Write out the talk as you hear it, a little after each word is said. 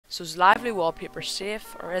So is Lively Wallpaper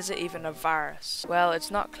safe, or is it even a virus? Well,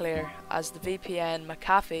 it's not clear, as the VPN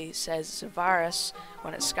McAfee says it's a virus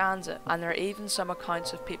when it scans it, and there are even some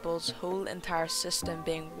accounts of people's whole entire system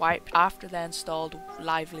being wiped after they installed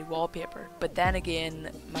Lively Wallpaper. But then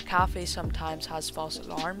again, McAfee sometimes has false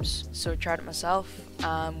alarms, so I tried it myself,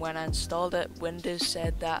 and when I installed it, Windows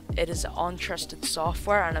said that it is untrusted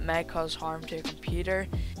software and it may cause harm to your computer.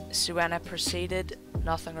 So when I proceeded,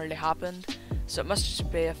 nothing really happened. So it must just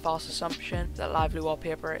be a false assumption that Lively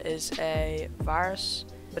Wallpaper is a virus.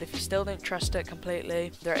 But if you still don't trust it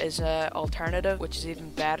completely, there is an alternative which is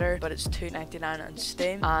even better, but it's $2.99 on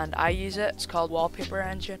Steam, and I use it. It's called Wallpaper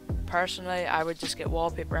Engine. Personally, I would just get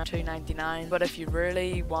Wallpaper at $2.99, but if you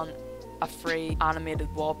really want a free animated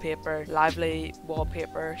wallpaper, Lively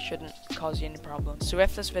Wallpaper shouldn't cause you any problems. So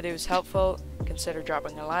if this video was helpful, consider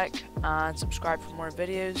dropping a like and subscribe for more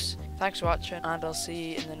videos. Thanks for watching, and I'll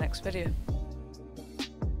see you in the next video.